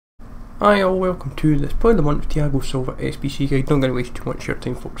Hi all, welcome to this Player of the Month Thiago Silva SBC guide. Not going to waste too much of your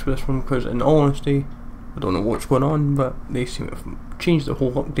time folks with this one because in all honesty I don't know what's going on, but they seem to have changed the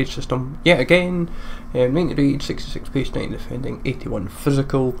whole update system yet again. 90 rated, 66 pace, 90 defending, 81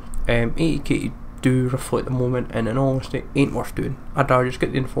 physical, 80k to do roughly at the moment, and in all honesty ain't worth doing. I'd rather just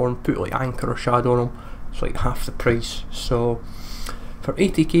get the inform, put like Anchor or Shadow on him. It's like half the price, so for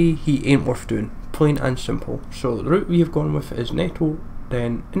 80k he ain't worth doing, plain and simple. So the route we have gone with is Neto,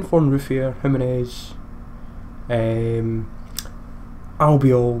 then Inform, Ruffier, Jimenez,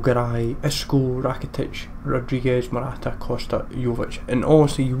 Albiol, Garay, Isco, Rakitic, Rodriguez, Morata, Costa, Jovic. And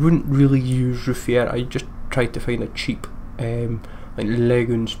honestly, you wouldn't really use Ruffier. I just tried to find a cheap like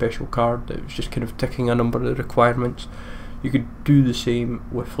Legun special card that was just kind of ticking a number of the requirements. You could do the same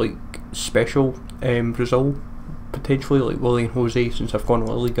with like special Brazil, potentially like Willie and Jose, since I've gone with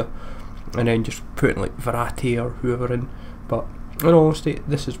Ligue, and then just putting like Verratti or whoever in. But in all honesty,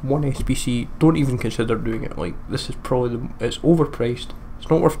 this is one SBC, don't even consider doing it. Like, this is probably it's overpriced, it's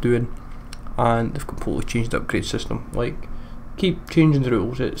not worth doing, and they've completely changed the upgrade system. Like, keep changing the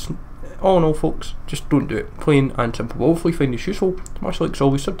rules. It's all in all folks, just don't do it, plain and simple. But hopefully you find this useful. Much like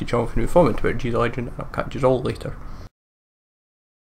always, sub to channel if you're new, follow me on Twitter, G the Legend, and I'll catch you all later.